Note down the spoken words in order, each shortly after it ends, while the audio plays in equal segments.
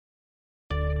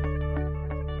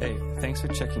Hey, thanks for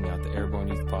checking out the Airborne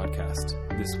Youth Podcast.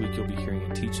 This week you'll be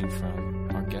hearing a teaching from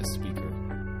our guest speaker.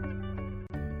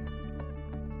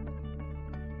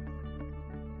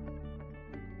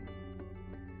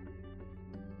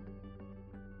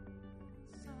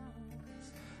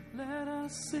 Let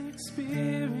us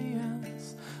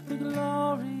experience the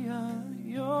glory of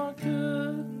your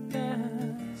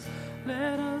goodness.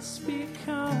 Let us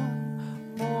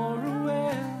become more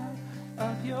aware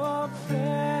of your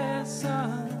presence.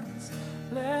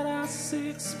 Let us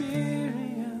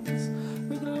experience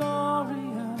the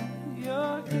glory of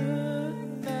your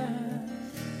goodness.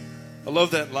 I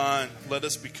love that line, let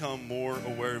us become more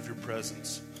aware of your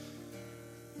presence.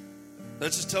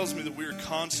 That just tells me that we are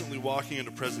constantly walking in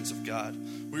the presence of God.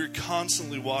 We are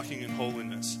constantly walking in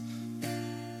holiness.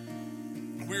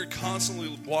 We are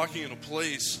constantly walking in a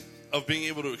place of being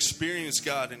able to experience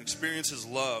God and experience His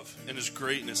love and His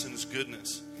greatness and His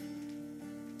goodness.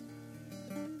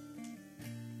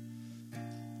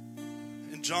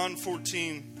 In John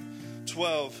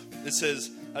 14:12, it says,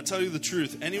 I tell you the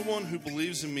truth, anyone who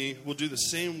believes in me will do the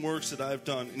same works that I have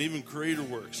done and even greater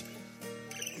works,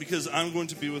 because I'm going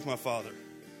to be with my Father.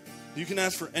 You can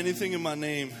ask for anything in my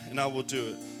name, and I will do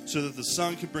it, so that the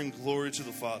Son can bring glory to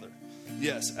the Father.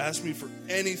 Yes, ask me for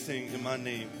anything in my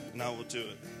name, and I will do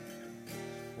it.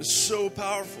 It's so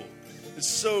powerful. It's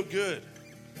so good.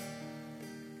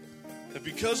 And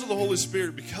because of the Holy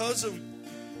Spirit, because of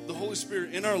the Holy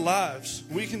Spirit in our lives,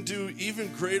 we can do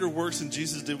even greater works than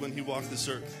Jesus did when He walked this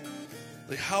earth.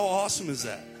 Like, how awesome is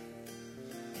that?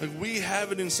 Like, we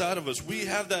have it inside of us. We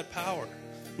have that power.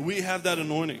 We have that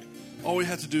anointing. All we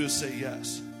have to do is say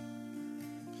yes.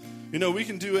 You know, we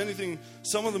can do anything.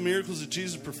 Some of the miracles that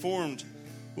Jesus performed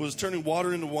was turning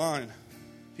water into wine.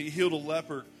 He healed a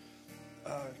leper,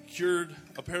 cured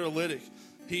a paralytic.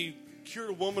 He cured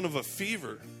a woman of a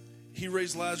fever. He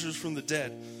raised Lazarus from the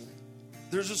dead.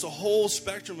 There's just a whole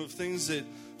spectrum of things that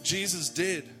Jesus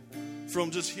did,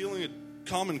 from just healing a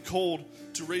common cold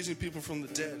to raising people from the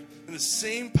dead. And the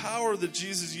same power that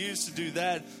Jesus used to do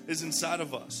that is inside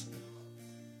of us.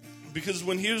 Because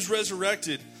when He was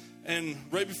resurrected and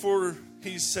right before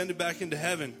He ascended back into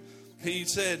heaven, He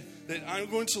said that I'm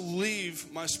going to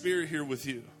leave my Spirit here with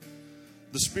you.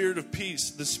 The Spirit of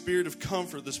peace, the Spirit of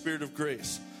comfort, the Spirit of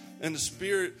grace, and the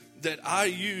Spirit that I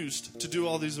used to do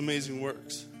all these amazing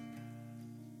works.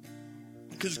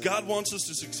 Because God wants us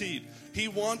to succeed. He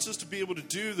wants us to be able to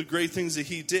do the great things that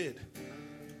He did.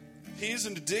 He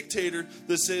isn't a dictator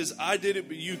that says, I did it,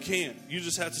 but you can't. You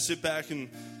just have to sit back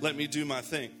and let me do my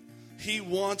thing. He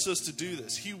wants us to do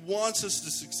this. He wants us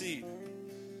to succeed.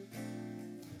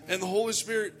 And the Holy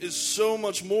Spirit is so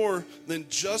much more than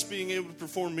just being able to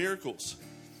perform miracles.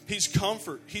 He's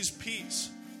comfort. He's peace.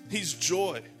 He's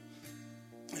joy.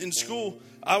 In school,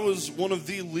 I was one of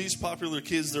the least popular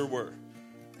kids there were.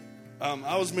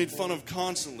 I was made fun of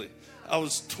constantly. I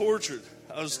was tortured.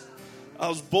 I was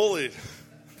bullied.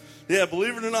 Yeah,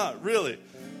 believe it or not, really.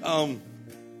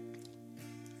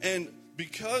 And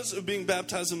because of being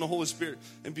baptized in the Holy Spirit,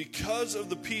 and because of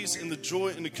the peace and the joy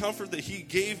and the comfort that He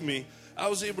gave me, I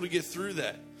was able to get through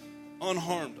that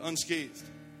unharmed, unscathed.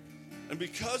 And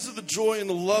because of the joy and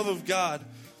the love of God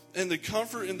and the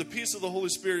comfort and the peace of the Holy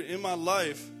Spirit in my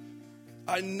life,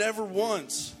 I never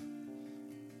once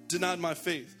denied my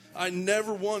faith. I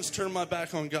never once turned my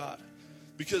back on God,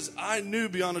 because I knew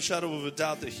beyond a shadow of a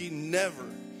doubt that He never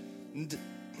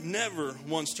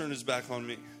once turned His back on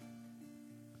me.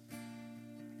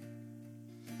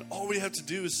 All we have to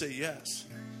do is say yes.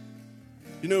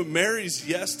 You know, Mary's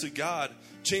yes to God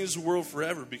changed the world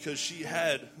forever because she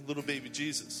had little baby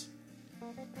Jesus.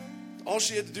 All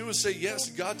she had to do was say yes,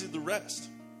 and God did the rest.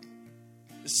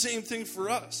 The same thing for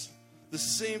us. The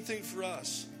same thing for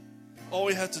us. All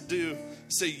we have to do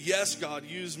is say, yes, God,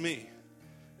 use me.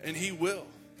 And He will.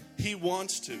 He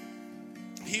wants to.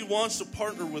 He wants to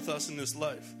partner with us in this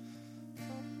life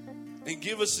and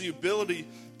give us the ability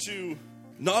to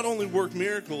not only work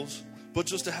miracles, but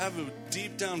just to have a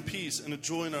deep down peace and a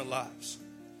joy in our lives.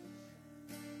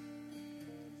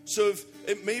 So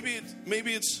maybe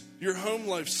it's your home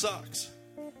life sucks.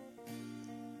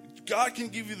 God can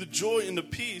give you the joy and the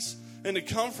peace and the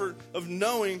comfort of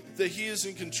knowing that He is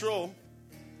in control.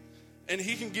 And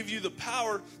He can give you the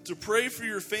power to pray for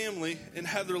your family and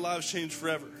have their lives changed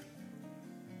forever.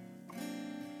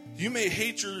 You may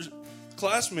hate your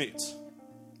classmates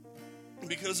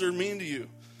because they're mean to you,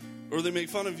 or they make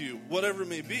fun of you, whatever it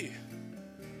may be.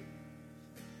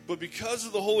 But because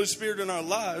of the Holy Spirit in our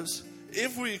lives,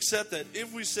 if we accept that,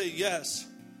 if we say yes,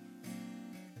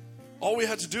 all we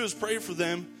have to do is pray for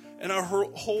them, and our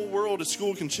whole world at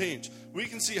school can change. We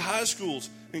can see high schools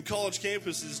and college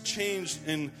campus is changed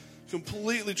and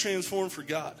completely transformed for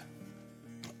God.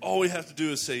 All we have to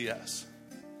do is say yes.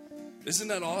 Isn't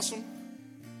that awesome?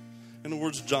 In the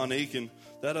words of John Aiken,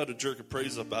 that ought to jerk a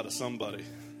praise up out of somebody.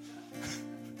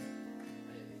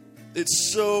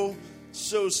 It's so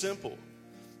simple,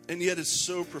 and yet it's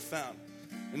so profound,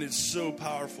 and it's so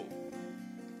powerful.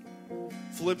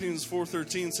 Philippians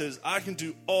 4:13 says, I can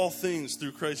do all things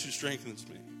through Christ who strengthens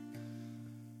me.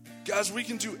 Guys, we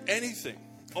can do anything.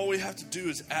 All we have to do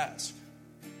is ask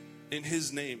in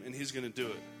his name, and he's going to do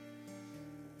it.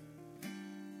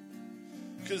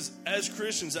 Because as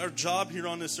Christians, our job here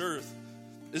on this earth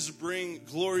is to bring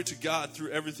glory to God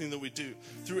through everything that we do,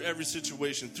 through every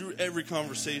situation, through every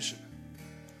conversation.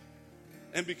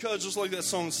 And because, just like that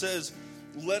song says,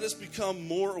 let us become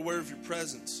more aware of your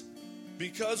presence.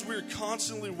 Because we're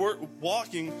constantly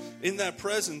walking in that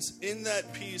presence, in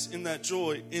that peace, in that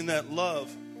joy, in that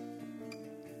love,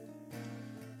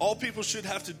 all people should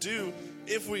have to do,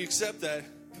 if we accept that,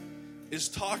 is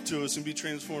talk to us and be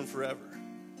transformed forever.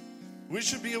 We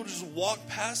should be able to just walk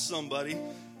past somebody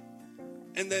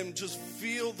and then just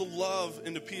feel the love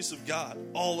and the peace of God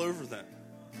all over them.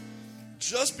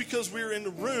 Just because we're in the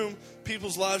room,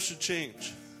 people's lives should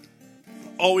change.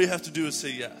 All we have to do is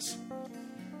say yes.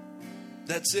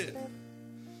 That's it.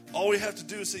 All we have to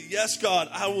do is say, yes, God,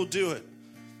 I will do it.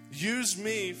 Use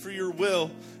me for your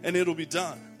will, and it'll be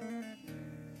done.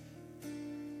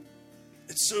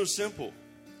 It's so simple.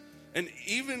 And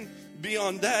even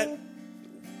beyond that,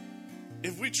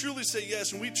 if we truly say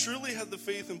yes, and we truly have the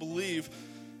faith and believe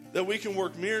that we can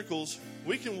work miracles,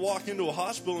 we can walk into a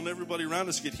hospital and everybody around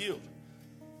us get healed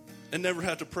and never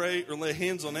have to pray or lay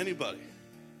hands on anybody.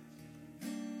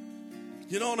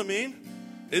 You know what I mean?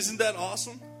 Isn't that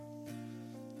awesome?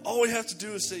 All we have to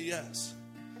do is say yes.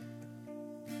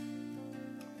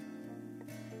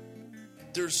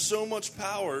 There's so much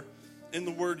power in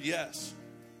the word yes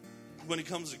when it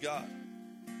comes to God.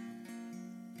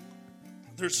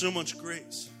 There's so much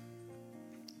grace.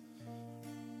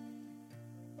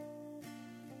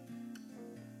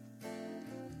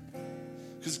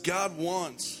 Because God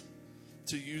wants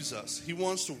to use us. He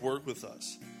wants to work with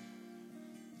us.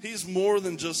 He's more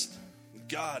than just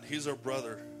God. He's our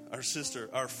brother, our sister,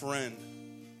 our friend,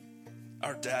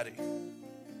 our daddy.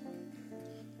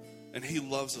 And he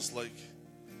loves us like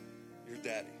your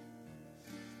daddy.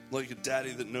 Like a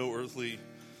daddy that no earthly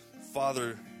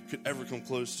father could ever come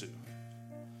close to.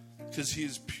 Because he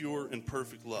is pure and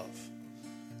perfect love.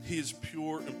 He is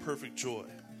pure and perfect joy.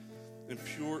 And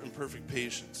pure and perfect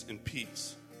patience and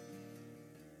peace.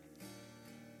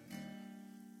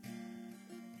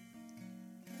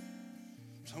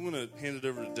 So I'm going to hand it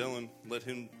over to Dylan. Let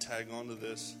him tag on to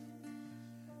this.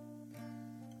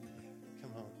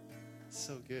 Come on.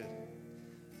 So good.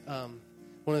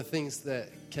 One of the things that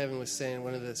Kevin was saying,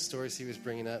 one of the stories he was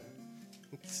bringing up,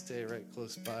 you can stay right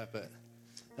close by, but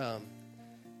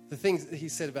the things that he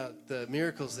said about the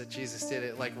miracles that Jesus did,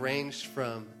 it like ranged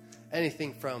from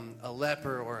anything from a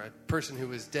leper or a person who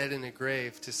was dead in a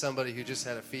grave to somebody who just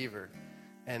had a fever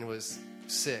and was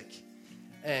sick.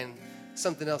 And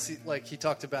something else, he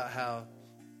talked about how,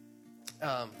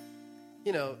 that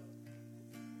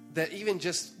even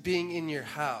just being in your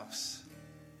house,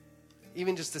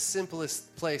 even just the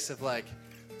simplest place of like,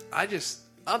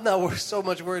 I'm not so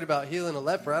much worried about healing a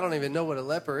leper. I don't even know what a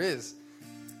leper is.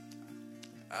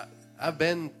 I've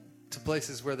been to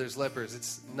places where there's lepers.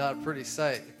 It's not a pretty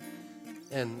sight.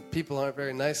 And people aren't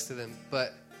very nice to them.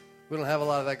 But we don't have a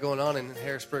lot of that going on in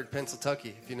Harrisburg,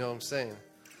 Pennsylvania, if you know what I'm saying.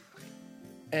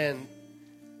 And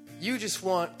you just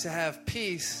want to have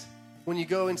peace when you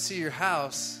go into your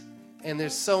house and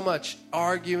there's so much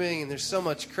arguing and there's so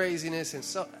much craziness and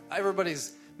so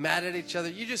everybody's mad at each other.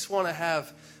 You just want to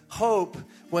have hope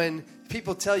when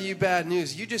people tell you bad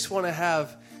news. You just want to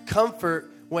have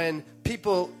comfort when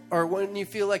when you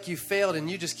feel like you failed and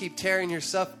you just keep tearing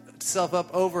yourself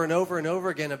up over and over and over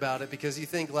again about it because you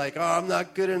think like, oh, I'm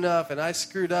not good enough and I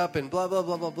screwed up and blah, blah,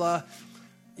 blah, blah, blah.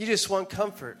 You just want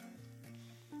comfort.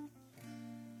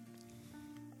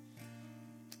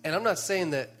 And I'm not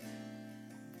saying that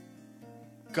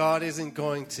God isn't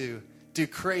going to do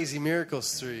crazy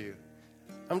miracles through you.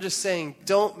 I'm just saying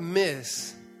don't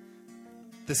miss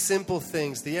the simple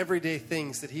things, the everyday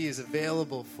things that he is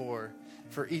available for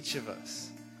each of us.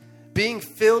 Being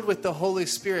filled with the Holy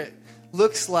Spirit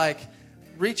looks like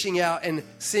reaching out and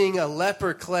seeing a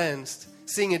leper cleansed,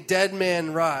 seeing a dead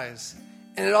man rise.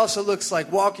 And it also looks like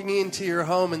walking into your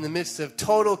home in the midst of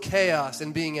total chaos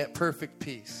and being at perfect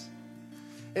peace.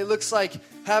 It looks like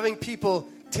having people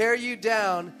tear you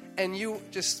down and you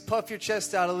just puff your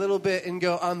chest out a little bit and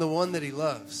go, I'm the one that he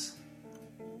loves.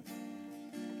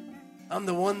 I'm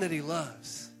the one that he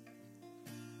loves.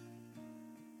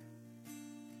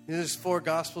 You know, there's 4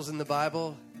 Gospels in the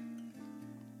Bible.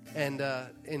 And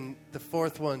in the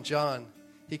 4th one, John,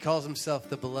 he calls himself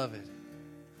the beloved.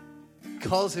 He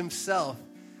calls himself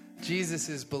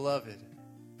Jesus' beloved.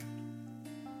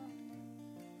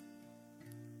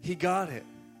 He got it.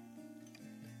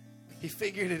 He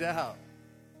figured it out.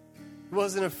 He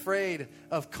wasn't afraid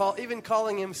of even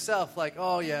calling himself like,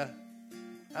 oh yeah,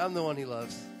 I'm the one he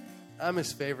loves. I'm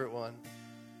his favorite one.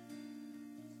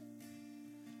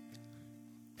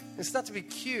 It's not to be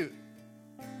cute.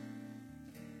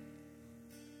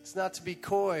 It's not to be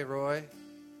coy, Roy. You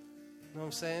know what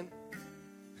I'm saying?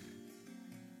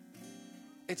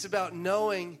 It's about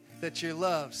knowing that you're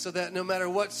loved, so that no matter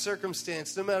what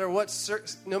circumstance, no matter what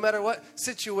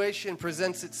situation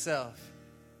presents itself,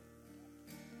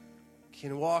 you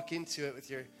can walk into it with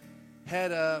your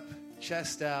head up,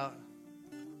 chest out,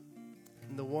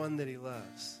 and the one that he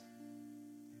loves.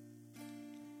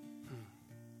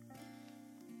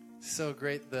 So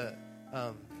great, the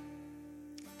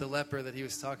leper that he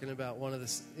was talking about, one of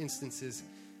the instances,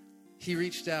 he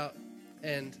reached out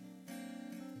and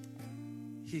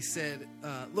he said,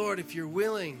 Lord, if you're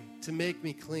willing to make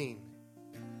me clean,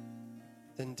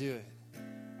 then do it.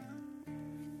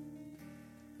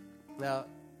 Now,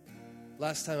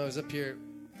 last time I was up here,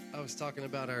 I was talking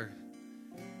about our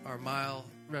mile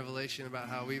revelation, about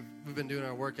how we've been doing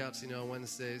our workouts, on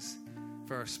Wednesdays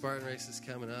for our Spartan races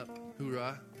coming up.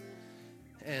 Hoorah.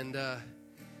 And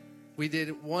we did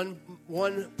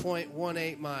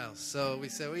 1.18 miles. So we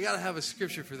said, we got to have a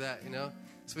scripture for that,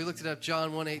 So we looked it up,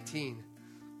 John 1:18.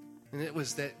 And it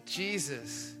was that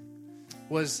Jesus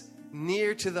was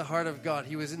near to the heart of God.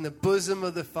 He was in the bosom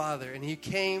of the Father. And he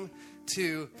came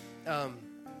to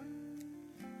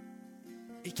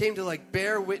like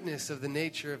bear witness of the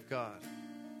nature of God.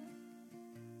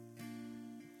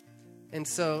 And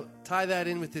so tie that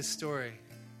in with this story.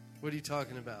 What are you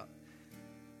talking about?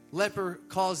 Leper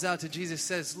calls out to Jesus,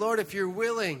 says, Lord, if you're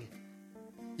willing,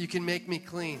 you can make me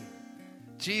clean.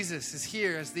 Jesus is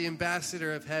here as the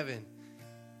ambassador of heaven,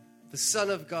 the Son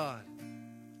of God.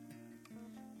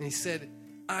 And he said,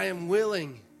 I am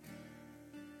willing.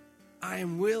 I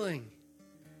am willing.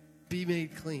 Be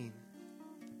made clean.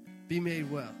 Be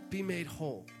made well. Be made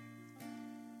whole.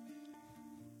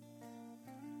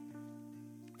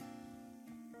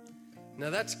 Now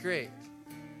that's great,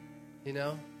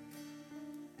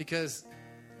 because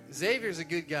Xavier's a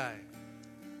good guy.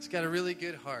 He's got a really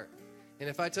good heart. And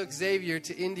if I took Xavier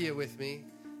to India with me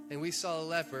and we saw a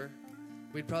leper,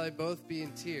 we'd probably both be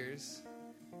in tears,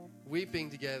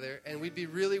 weeping together, and we'd be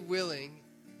really willing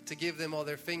to give them all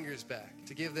their fingers back,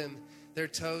 to give them their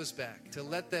toes back, to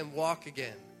let them walk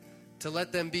again, to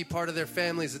let them be part of their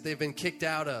families that they've been kicked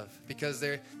out of because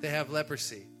they have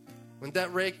leprosy. Wouldn't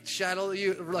that rattle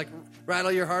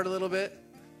your heart a little bit?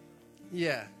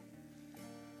 Yeah.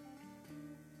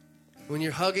 When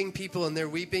you're hugging people and they're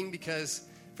weeping because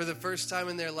for the first time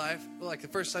in their life, like the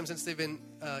first time since they've been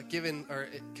given or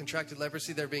contracted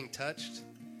leprosy, they're being touched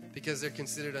because they're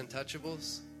considered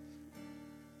untouchables.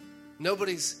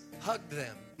 Nobody's hugged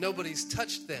them. Nobody's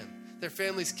touched them. Their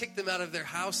families kicked them out of their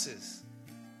houses.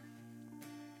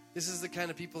 This is the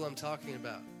kind of people I'm talking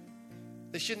about.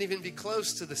 They shouldn't even be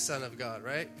close to the Son of God,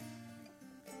 right?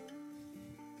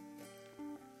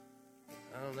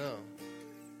 I don't know.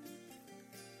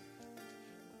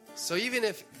 So even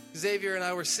if Xavier and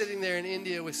I were sitting there in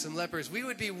India with some lepers, we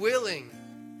would be willing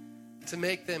to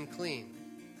make them clean.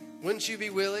 Wouldn't you be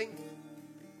willing?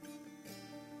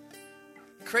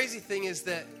 Crazy thing is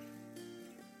that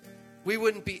we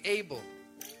wouldn't be able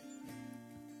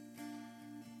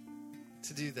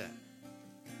to do that.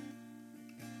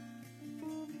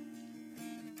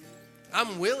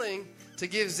 I'm willing to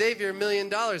give Xavier $1 million.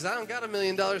 I don't got $1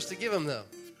 million to give him, though.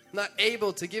 I'm not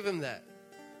able to give him that.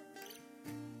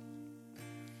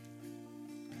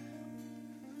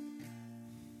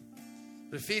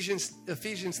 But Ephesians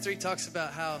 3 talks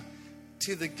about how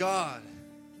to the God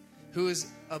who is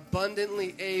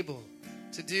abundantly able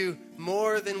to do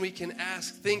more than we can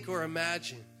ask, think, or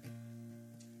imagine.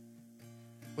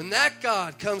 When that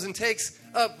God comes and takes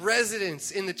up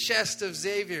residence in the chest of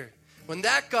Xavier, when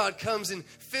that God comes and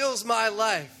fills my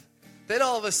life, then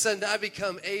all of a sudden I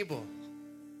become able.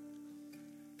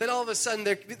 Then all of a sudden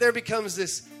there becomes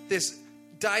this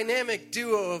dynamic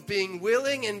duo of being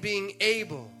willing and being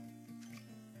able.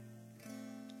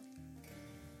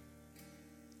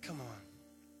 Come on.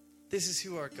 This is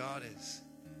who our God is.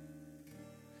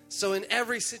 So in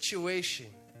every situation,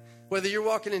 Whether you're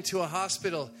walking into a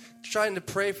hospital trying to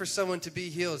pray for someone to be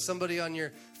healed, somebody on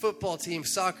your football team,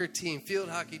 soccer team, field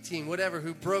hockey team, whatever,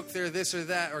 who broke their this or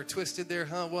that or twisted their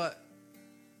what?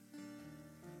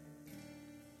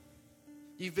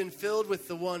 You've been filled with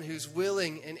the one who's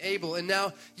willing and able. And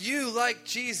now you, like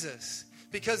Jesus,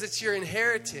 because it's your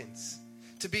inheritance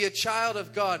to be a child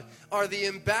of God, are the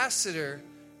ambassador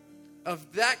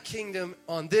of that kingdom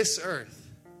on this earth.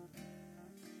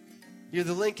 You're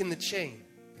the link in the chain.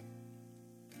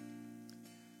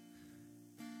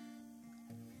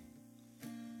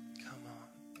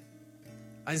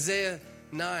 Isaiah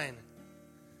 9.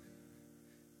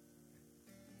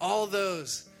 All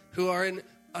those who are in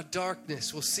a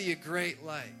darkness will see a great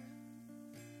light.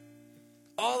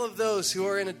 All of those who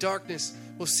are in a darkness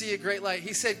will see a great light.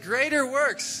 He said, greater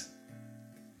works.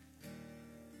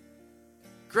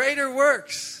 Greater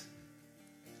works.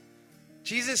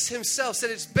 Jesus himself said,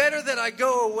 it's better that I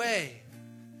go away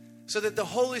so that the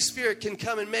Holy Spirit can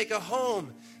come and make a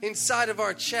home inside of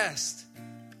our chest.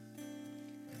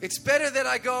 It's better that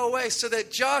I go away so that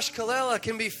Josh Kallela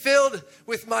can be filled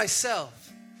with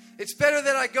myself. It's better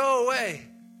that I go away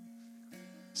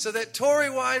so that Tori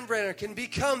Weinbrenner can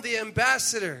become the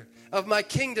ambassador of my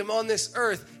kingdom on this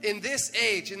earth in this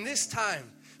age, in this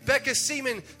time. Becca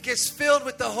Seaman gets filled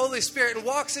with the Holy Spirit and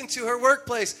walks into her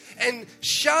workplace and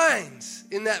shines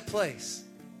in that place.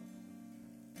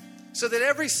 So that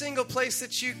every single place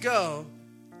that you go,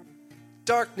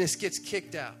 darkness gets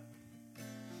kicked out.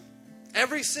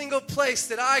 Every single place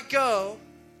that I go,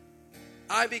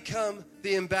 I become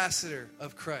the ambassador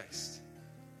of Christ.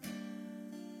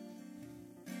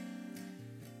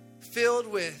 Filled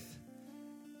with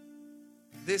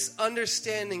this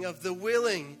understanding of the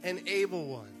willing and able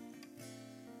one.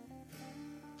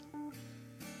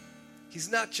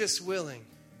 He's not just willing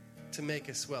to make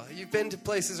us well. You've been to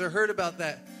places or heard about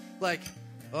that. Like,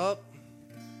 oh,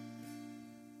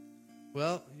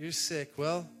 well, you're sick.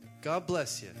 Well, God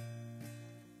bless you.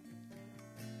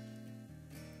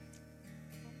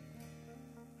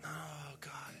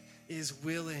 Is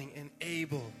willing and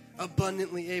able,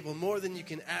 abundantly able, more than you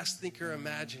can ask, think, or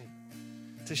imagine,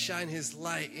 to shine his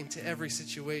light into every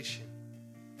situation.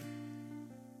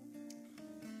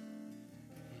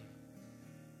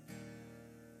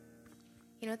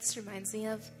 You know what this reminds me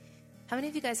of? How many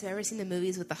of you guys have ever seen the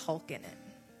movies with the Hulk in it?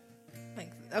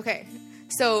 Like, okay,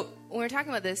 so when we're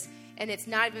talking about this, and it's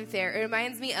not even fair, it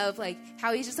reminds me of like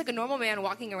how he's just like a normal man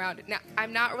walking around. Now,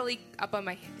 I'm not really up on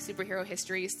my superhero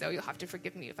history, so you'll have to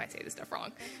forgive me if I say this stuff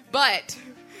wrong. But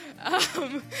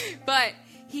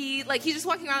he's just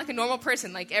walking around like a normal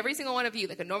person, like every single one of you,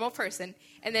 like a normal person.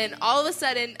 And then all of a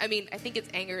sudden, I mean, I think it's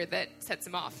anger that sets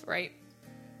him off, right?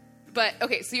 But,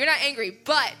 okay, so you're not angry,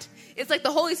 but it's like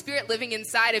the Holy Spirit living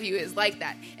inside of you is like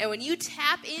that. And when you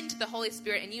tap into the Holy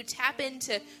Spirit and you tap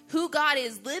into who God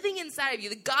is living inside of you,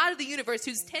 the God of the universe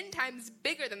who's 10 times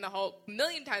bigger than the Hulk,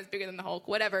 1,000,000 times bigger than the Hulk,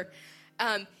 whatever,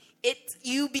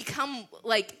 you become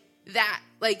like that.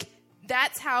 Like,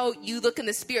 that's how you look in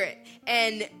the Spirit.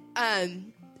 And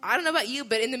I don't know about you,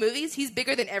 but in the movies, he's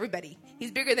bigger than everybody.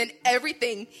 He's bigger than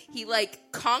everything. He,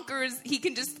 like, conquers. He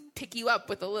can just pick you up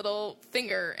with a little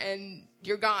finger and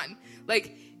you're gone.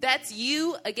 Like, that's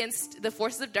you against the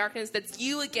forces of darkness. That's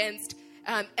you against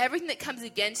everything that comes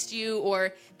against you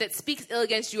or that speaks ill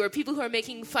against you or people who are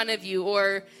making fun of you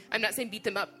or, I'm not saying beat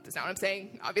them up. That's not what I'm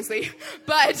saying, obviously.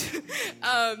 But,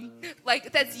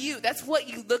 like, that's you. That's what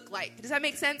you look like. Does that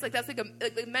make sense? Like, that's like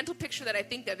a mental picture that I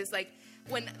think of is like,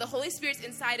 when the Holy Spirit's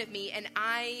inside of me and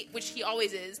which he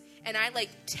always is, and I like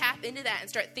tap into that and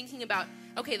start thinking about,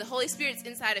 okay, the Holy Spirit's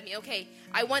inside of me. Okay,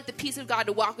 I want the peace of God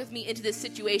to walk with me into this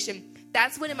situation.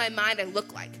 That's what in my mind I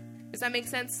look like. Does that make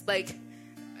sense? Like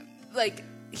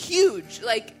huge.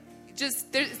 Like,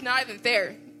 just, it's not even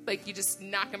fair. Like, you just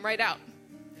knock him right out.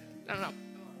 I don't know.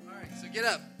 All right, so get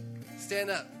up.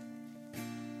 Stand up.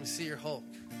 Let me see your Hulk.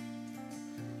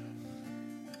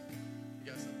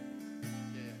 You got something?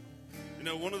 Yeah. You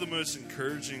know, one of the most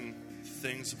encouraging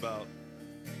things about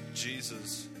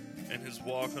Jesus and his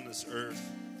walk on this earth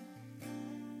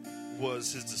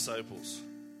was his disciples.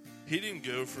 He didn't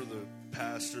go for the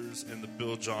pastors and the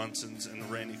Bill Johnsons and the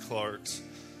Randy Clarks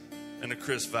and the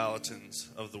Chris Valentins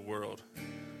of the world.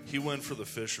 He went for the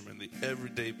fishermen, the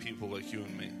everyday people like you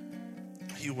and me.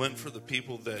 He went for the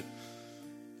people that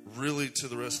really to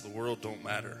the rest of the world don't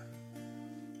matter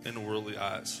in the worldly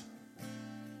eyes.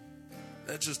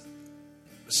 That just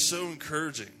is so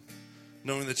encouraging,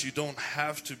 knowing that you don't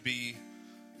have to be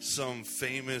some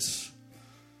famous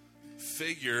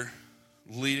figure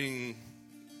leading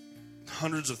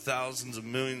hundreds of thousands of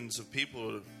millions of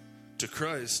people to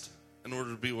Christ in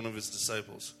order to be one of his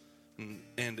disciples.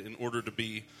 and in order to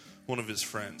be one of his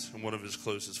friends and one of his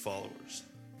closest followers.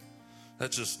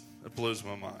 It blows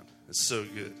my mind. It's so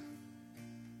good.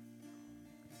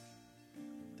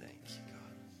 Thank you,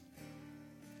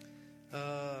 God.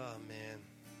 Oh, man.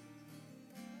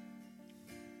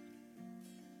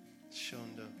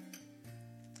 Shondo.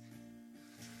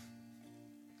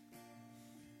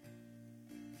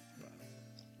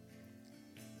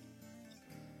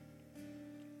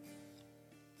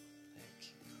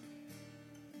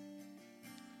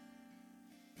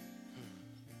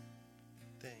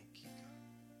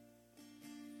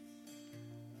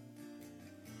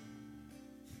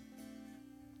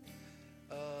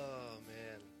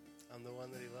 I'm the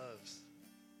one that he loves.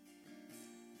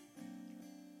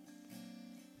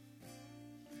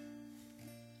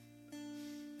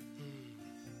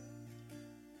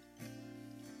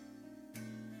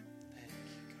 Thank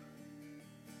you, God.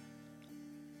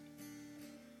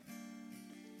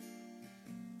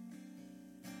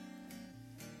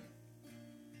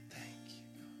 Thank you,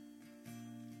 God.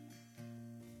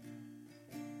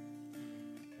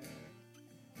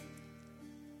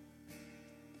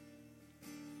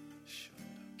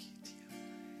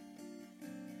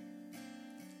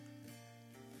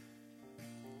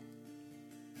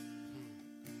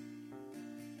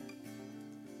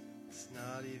 It's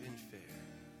not even fair.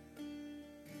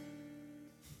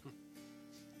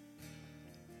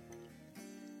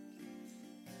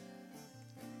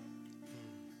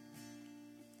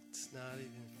 It's not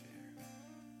even fair.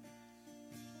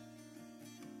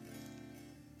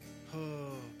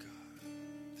 Oh, God.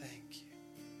 Thank you.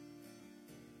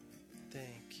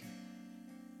 Thank you.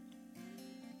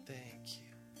 Thank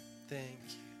you. Thank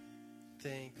you.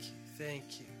 Thank you. Thank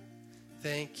you.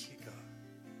 Thank you, God.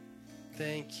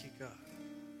 Thank you, God.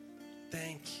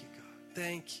 Thank you, God.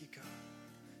 Thank you, God.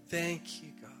 Thank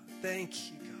you, God. Thank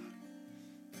you, God.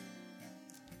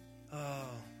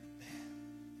 Oh, man.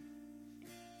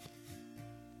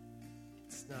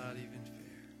 It's not even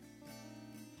fair.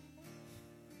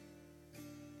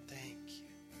 Thank you.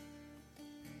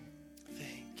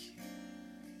 Thank you.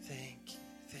 Thank you.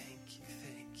 Thank you.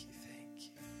 Thank you. Thank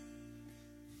you.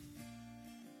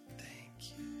 Thank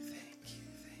you. Thank you.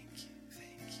 Thank you.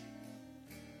 Thank you.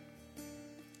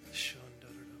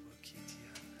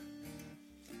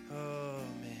 Oh,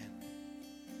 man.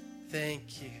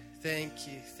 Thank you. Thank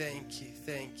you. Thank you.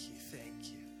 Thank you. Thank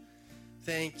you.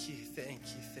 Thank you. Thank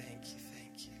you. Thank you.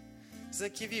 Thank you. Does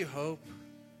that give you hope?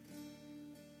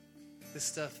 The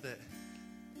stuff that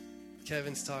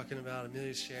Kevin's talking about,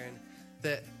 Amelia's sharing,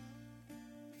 that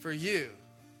for you,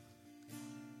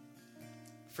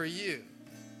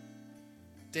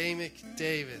 Damick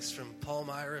Davis from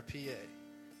Palmyra, PA,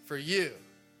 for you,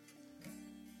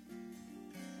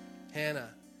 Hannah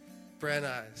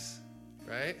Brenize,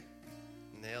 right?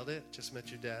 Nailed it. Just met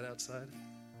your dad outside.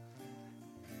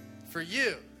 For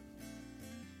you,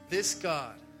 this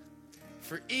God.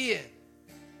 For Ian,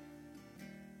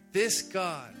 this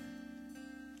God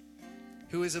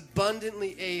who is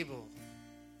abundantly able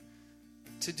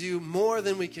to do more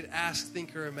than we could ask,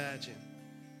 think, or imagine.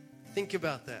 Think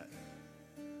about that.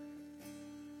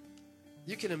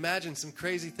 You can imagine some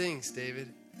crazy things, David.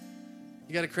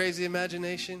 You got a crazy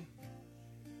imagination?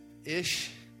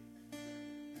 Ish.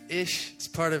 It's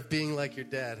part of being like your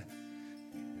dad.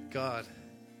 God.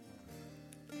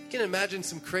 You can imagine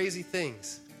some crazy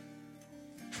things.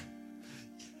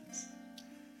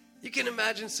 You can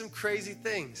imagine some crazy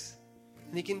things.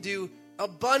 And he can do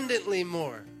abundantly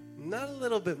more. Not a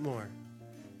little bit more.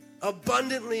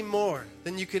 Abundantly more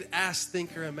than you could ask,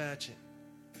 think, or imagine.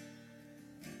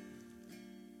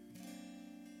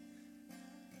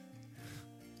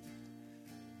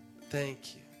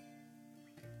 Thank you.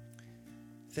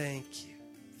 Thank you.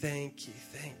 Thank you.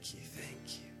 Thank you.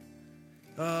 Thank you.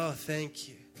 Oh, thank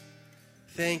you.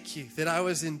 Thank you that I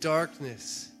was in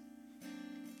darkness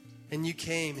and you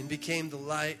came and became the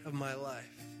light of my life.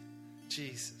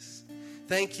 Jesus.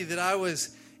 Thank you that I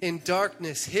was in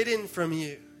darkness, hidden from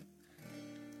you,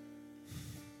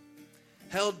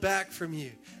 held back from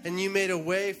you, and you made a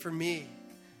way for me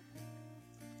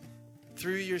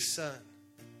through your Son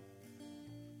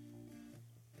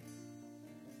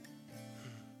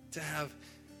to have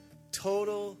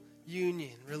total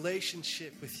union,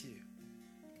 relationship with you.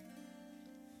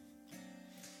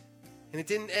 And it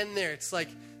didn't end there. It's like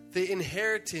the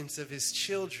inheritance of his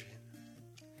children.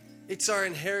 It's our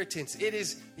inheritance. It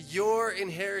is your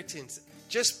inheritance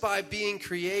just by being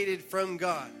created from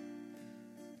God.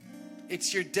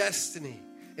 It's your destiny.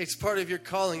 It's part of your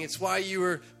calling. It's why you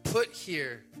were put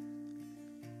here.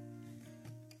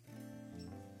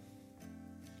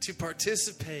 To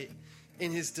participate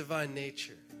in his divine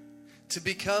nature. to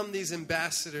become these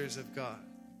ambassadors of God,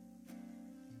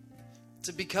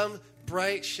 to become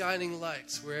bright, shining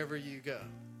lights wherever you go.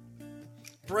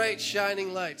 Bright,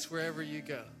 shining lights wherever you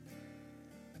go.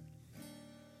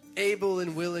 Able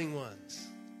and willing ones.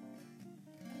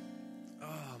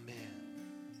 Oh, man.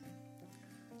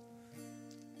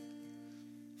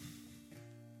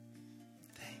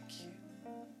 Thank you.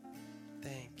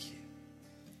 Thank you.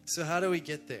 So how do we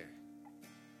get there?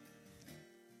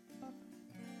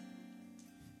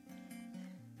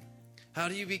 How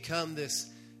do you become this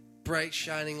bright,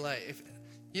 shining light? If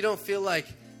you don't feel like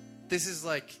this is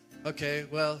like, okay,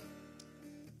 well,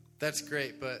 that's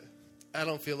great, but I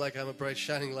don't feel like I'm a bright,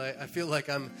 shining light. I feel like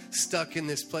I'm stuck in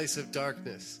this place of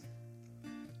darkness.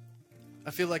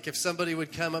 I feel like if somebody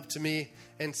would come up to me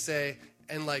and say,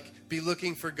 and like be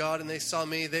looking for God and they saw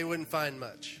me, they wouldn't find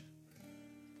much.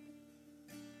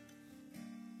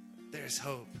 There's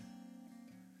hope.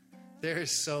 There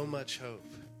is so much hope.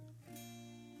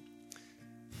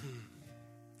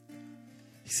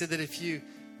 He said that if you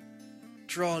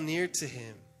draw near to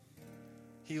him,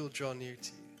 he will draw near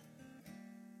to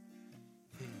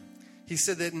you. He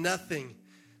said that nothing,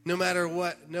 no matter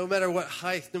what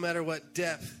height, no matter what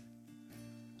depth,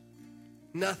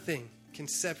 nothing can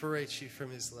separate you from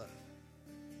his love.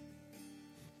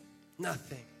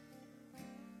 Nothing.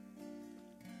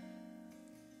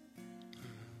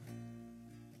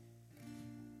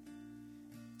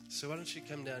 So why don't you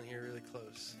come down here really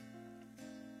close?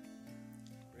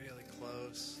 Really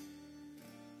close.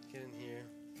 Get in here.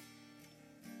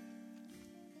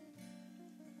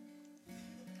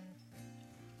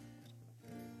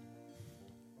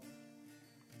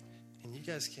 And you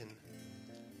guys can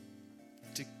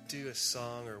do a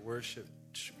song or worship,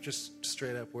 just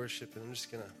straight up worship. And I'm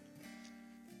just going to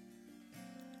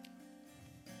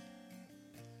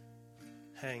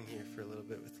hang here for a little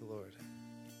bit with the Lord.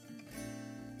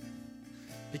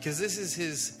 Because this is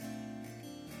his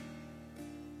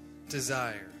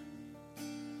desire.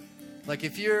 Like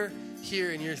if you're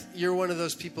here and you're one of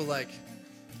those people like,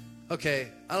 okay,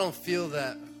 I don't feel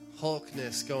that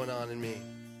Hulkness going on in me.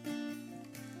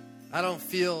 I don't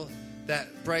feel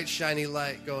that bright, shiny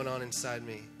light going on inside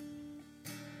me.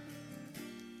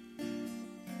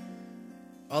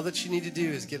 All that you need to do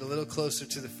is get a little closer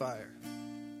to the fire.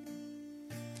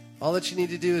 All that you need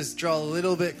to do is draw a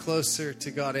little bit closer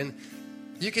to God. And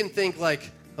you can think like,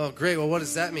 oh, great, well, what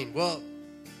does that mean? Well,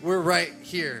 we're right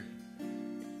here.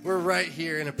 We're right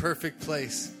here in a perfect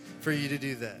place for you to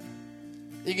do that.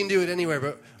 You can do it anywhere,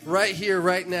 but right here,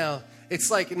 right now, it's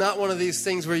like not one of these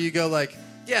things where you go like,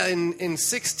 yeah, in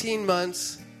 16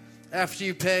 months, after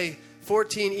you pay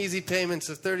 14 easy payments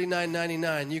of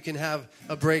 $39.99, you can have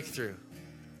a breakthrough.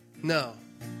 No.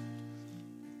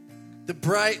 The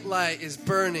bright light is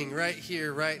burning right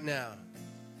here, right now.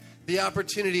 The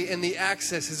opportunity and the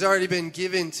access has already been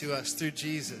given to us through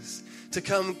Jesus to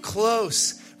come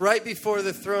close right before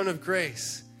the throne of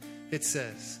grace, it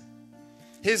says.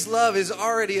 His love is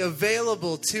already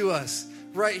available to us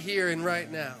right here and right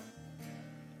now.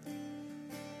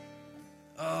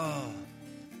 Oh,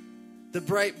 the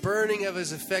bright burning of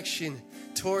his affection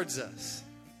towards us.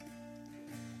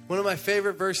 One of my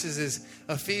favorite verses is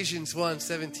Ephesians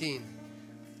 1:17. It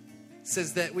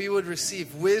says that we would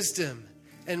receive wisdom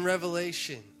and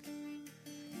revelation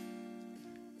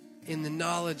in the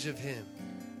knowledge of him.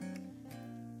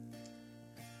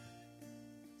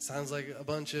 Sounds like a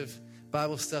bunch of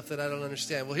Bible stuff that I don't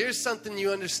understand. Well, here's something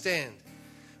you understand.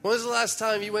 When was the last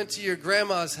time you went to your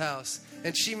grandma's house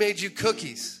and she made you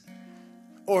cookies?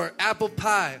 Or apple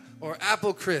pie? Or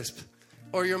apple crisp?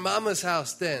 Or your mama's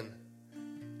house then?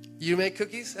 You make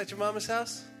cookies at your mama's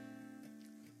house?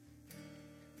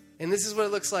 And this is what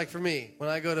it looks like for me when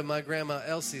I go to my grandma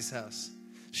Elsie's house.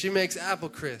 She makes apple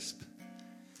crisp.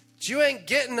 But you ain't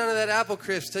getting none of that apple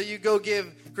crisp till you go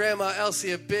give Grandma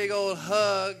Elsie a big old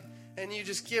hug and you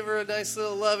just give her a nice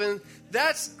little loving.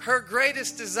 That's her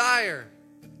greatest desire.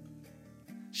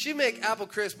 She make apple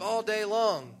crisp all day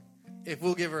long if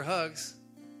we'll give her hugs.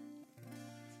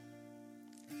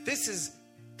 This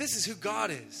is who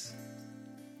God is.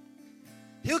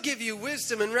 He'll give you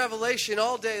wisdom and revelation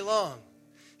all day long.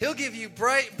 He'll give you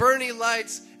bright, burning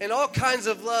lights and all kinds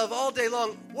of love all day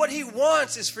long. What he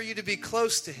wants is for you to be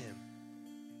close to him.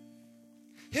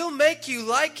 He'll make you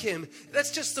like him. That's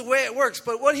just the way it works.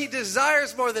 But what he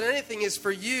desires more than anything is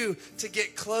for you to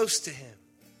get close to him.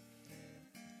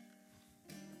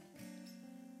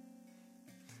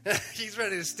 He's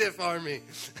ready to stiff arm me.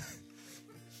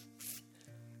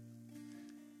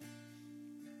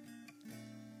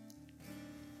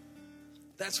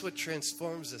 That's what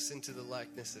transforms us into the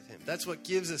likeness of him. That's what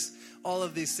gives us all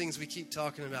of these things we keep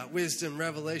talking about. Wisdom,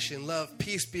 revelation, love,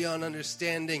 peace beyond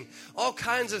understanding. All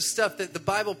kinds of stuff that the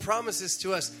Bible promises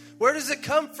to us. Where does it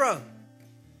come from?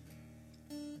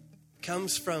 It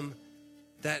comes from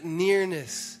that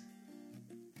nearness.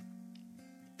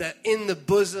 That in the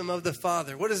bosom of the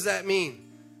Father. What does that mean?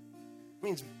 It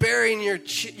means burying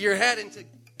your head into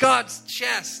God's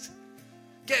chest.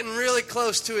 Getting really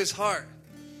close to his heart.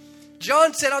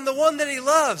 John said, I'm the one that he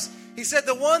loves. He said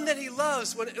the one that he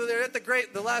loves, when they're at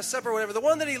the Last Supper or whatever, the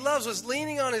one that he loves was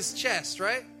leaning on his chest,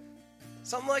 right?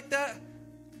 Something like that.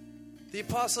 The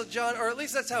Apostle John, or at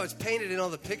least that's how it's painted in all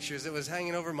the pictures. It was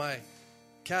hanging over my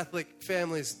Catholic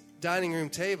family's dining room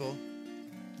table.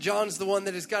 John's the one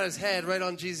that has got his head right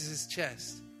on Jesus'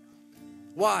 chest.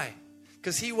 Why?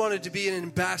 Because he wanted to be an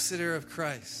ambassador of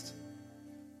Christ.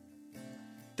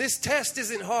 This test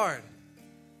isn't hard.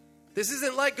 This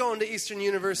isn't like going to Eastern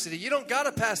University. You don't got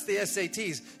to pass the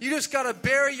SATs. You just got to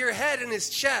bury your head in his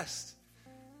chest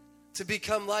to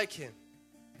become like him.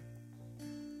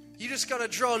 You just got to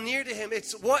draw near to him.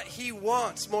 It's what he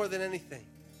wants more than anything.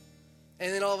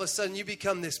 And then all of a sudden you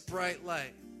become this bright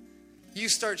light. You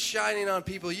start shining on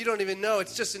people. You don't even know.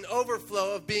 It's just an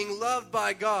overflow of being loved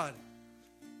by God.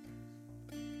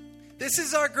 This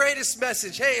is our greatest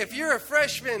message. Hey, if you're a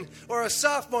freshman or a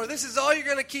sophomore, this is all you're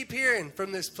going to keep hearing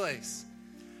from this place.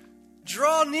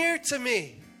 Draw near to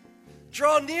me.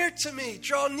 Draw near to me.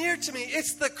 Draw near to me.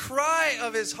 It's the cry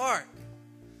of his heart.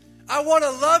 I want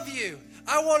to love you.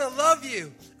 I want to love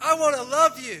you. I want to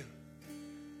love you.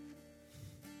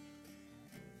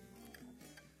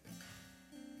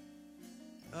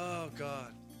 Oh,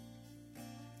 God.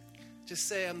 Just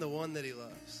say, I'm the one that he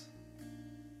loves.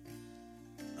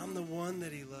 I'm the one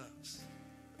that he loves.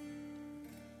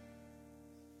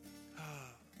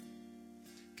 Oh.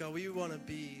 God, we want to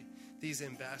be these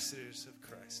ambassadors of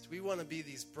Christ. We want to be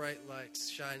these bright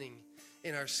lights shining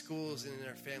in our schools and in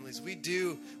our families. We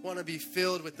do want to be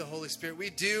filled with the Holy Spirit. We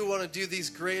do want to do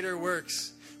these greater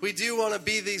works. We do want to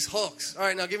be these Hulks. All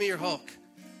right, now give me your Hulk.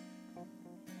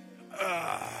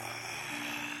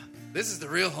 This is the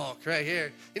real Hulk right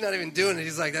here. He's not even doing it.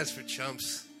 He's like, that's for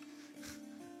chumps.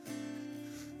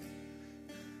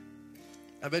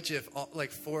 I bet you if like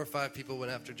 4 or 5 people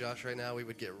went after Josh right now, we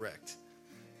would get wrecked.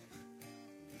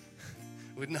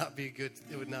 It would not be good.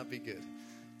 It would not be good.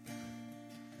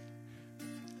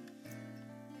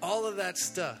 All of that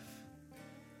stuff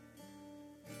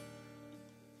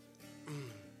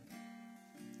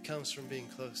comes from being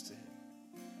close to him.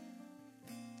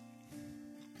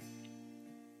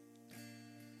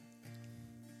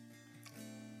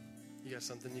 You got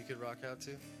something you could rock out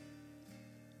to?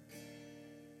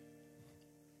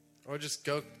 Or just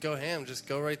go ham. Just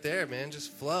go right there, man.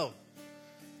 Just flow.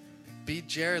 Be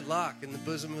Jared Locke in the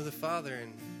bosom of the Father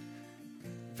and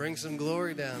bring some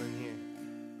glory down in here.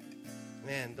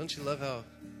 Man, don't you love how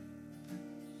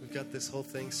we've got this whole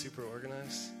thing super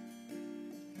organized?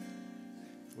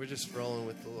 We're just rolling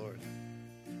with the Lord.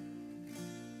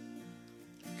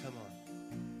 Come on.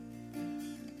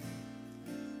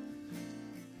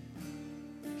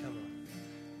 Come on.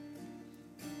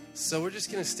 So we're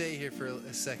just going to stay here for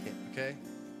a second, okay?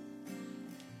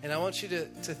 And I want you to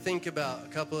think about a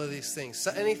couple of these things.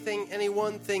 So any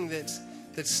one thing that's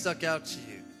stuck out to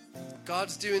you.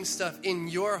 God's doing stuff in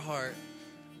your heart.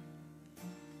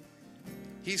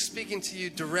 He's speaking to you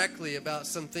directly about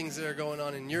some things that are going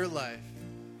on in your life.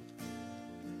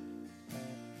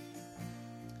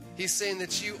 He's saying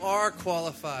that you are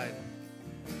qualified.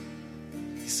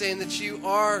 He's saying that you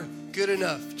are good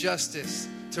enough, Justice,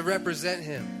 to represent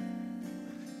him.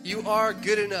 You are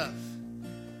good enough,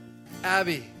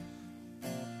 Abby,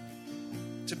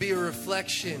 to be a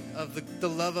reflection of the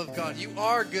love of God. You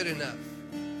are good enough.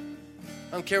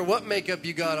 I don't care what makeup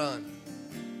you got on.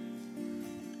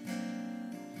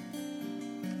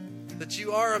 That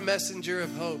you are a messenger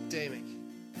of hope, Damick.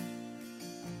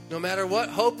 No matter what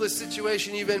hopeless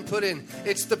situation you've been put in,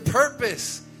 it's the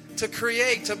purpose to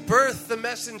create, to birth the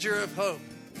messenger of hope.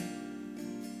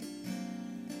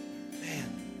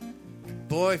 Man,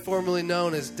 boy formerly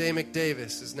known as Damick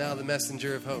Davis is now the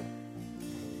messenger of hope.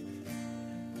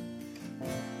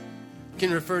 You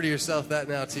can refer to yourself that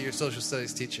now to your social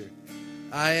studies teacher.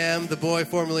 I am the boy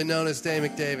formerly known as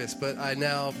Damick Davis, but I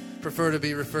now prefer to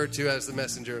be referred to as the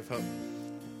messenger of hope.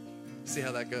 See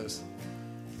how that goes.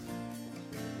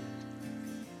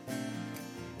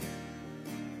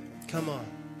 Come on.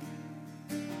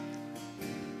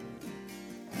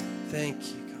 Thank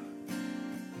you, God.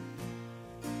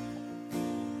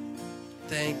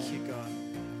 Thank you, God.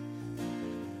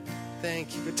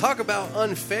 Thank you. Talk about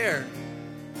unfair.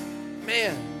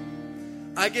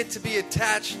 man, I get to be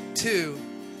attached to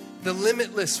the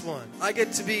limitless one. I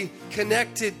get to be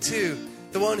connected to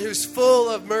the one who's full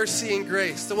of mercy and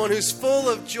grace, the one who's full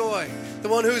of joy, the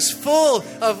one who's full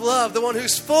of love, the one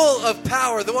who's full of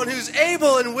power, the one who's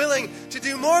able and willing to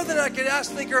do more than I could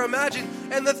ask, think, or imagine.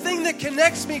 And the thing that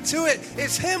connects me to it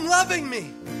is him loving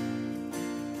me.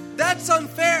 That's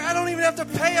unfair. I don't even have to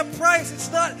pay a price.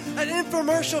 It's not an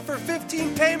infomercial for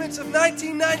 15 payments of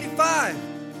 $19.95.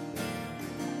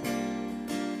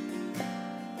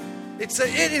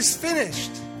 It is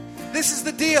finished. This is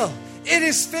the deal. It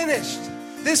is finished.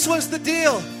 This was the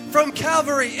deal from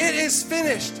Calvary. It is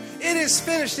finished. It is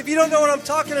finished. If you don't know what I'm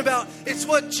talking about, it's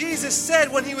what Jesus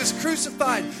said when he was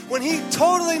crucified. When he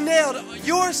totally nailed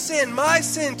your sin, my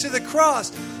sin, to the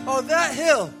cross on that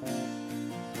hill.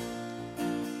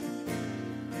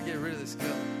 Get rid of this guy.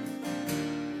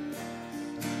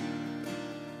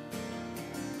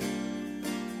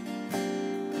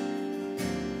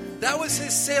 That was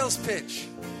his sales pitch.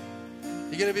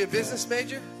 You going to be a business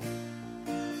major?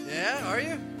 Yeah, are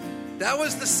you? That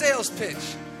was the sales pitch.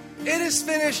 It is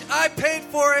finished. I paid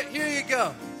for it. Here you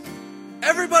go.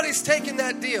 Everybody's taking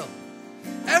that deal.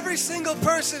 Every single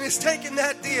person is taking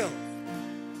that deal.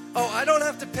 Oh, I don't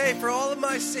have to pay for all of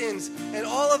my sins and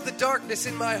all of the darkness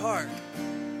in my heart.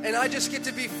 And I just get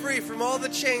to be free from all the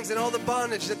chains and all the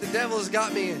bondage that the devil has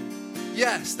got me in.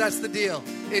 Yes, that's the deal.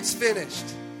 It's finished.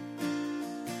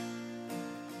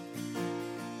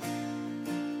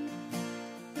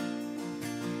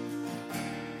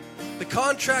 The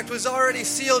contract was already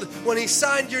sealed when he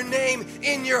signed your name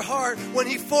in your heart, when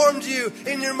he formed you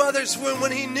in your mother's womb,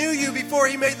 when he knew you before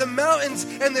he made the mountains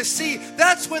and the sea.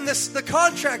 That's when the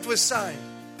contract was signed.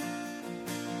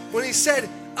 When he said,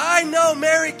 I know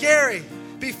Mary Gary,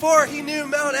 before he knew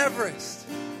Mount Everest.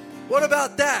 What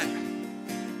about that?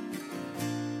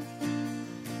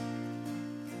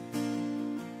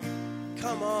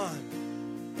 Come on.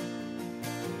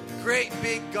 Great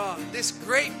big God. This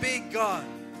great big God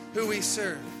who we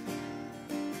serve.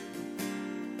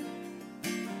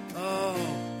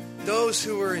 Oh, those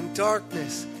who are in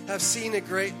darkness have seen a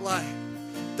great light.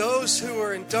 Those who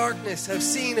are in darkness have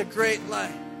seen a great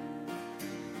light.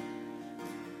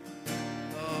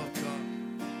 Oh, God.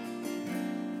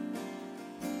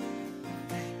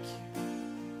 Thank you.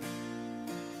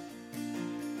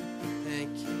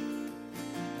 Thank you.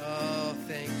 Oh,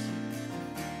 thank you.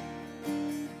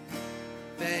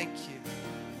 Thank you.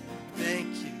 Thank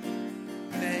you.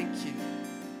 Thank you.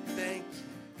 Thank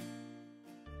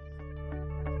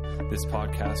you. This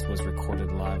podcast was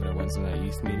recorded live at our Wednesday night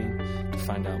youth meeting. To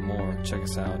find out more, check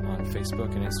us out on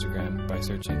Facebook and Instagram by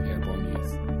searching Airborne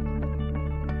Youth.